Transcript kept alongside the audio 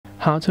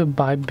How to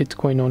buy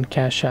Bitcoin on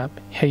Cash App.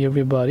 Hey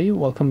everybody,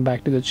 welcome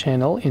back to the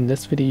channel. In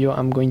this video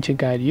I'm going to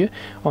guide you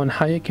on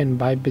how you can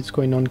buy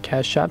Bitcoin on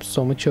Cash App,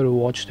 so make sure to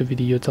watch the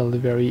video till the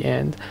very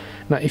end.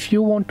 Now if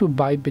you want to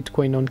buy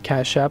Bitcoin on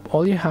Cash App,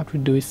 all you have to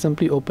do is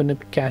simply open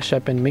up Cash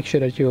App and make sure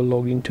that you're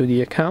logged into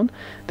the account.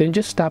 Then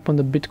just tap on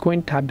the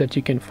Bitcoin tab that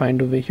you can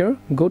find over here,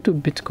 go to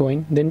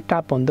Bitcoin, then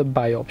tap on the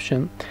buy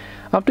option.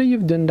 After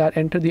you've done that,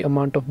 enter the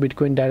amount of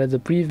Bitcoin that is the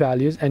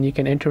pre-values, and you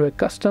can enter a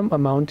custom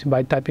amount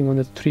by tapping on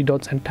the three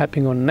dots and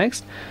tapping on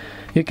next.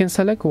 You can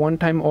select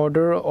one-time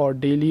order or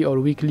daily or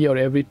weekly or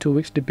every 2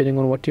 weeks depending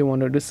on what you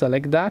wanted to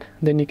select that.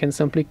 Then you can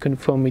simply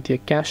confirm with your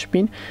cash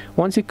pin.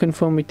 Once you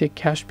confirm with your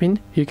cash pin,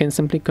 you can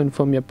simply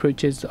confirm your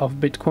purchase of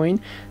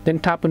Bitcoin. Then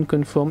tap on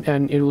confirm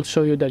and it will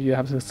show you that you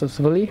have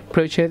successfully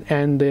purchased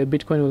and the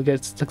Bitcoin will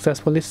get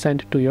successfully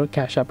sent to your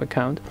Cash App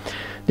account.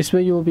 This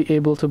way you will be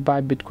able to buy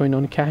Bitcoin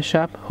on Cash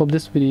App. Hope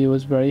this video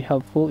was very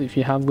helpful. If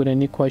you have got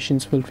any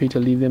questions, feel free to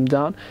leave them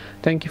down.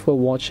 Thank you for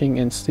watching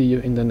and see you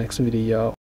in the next video.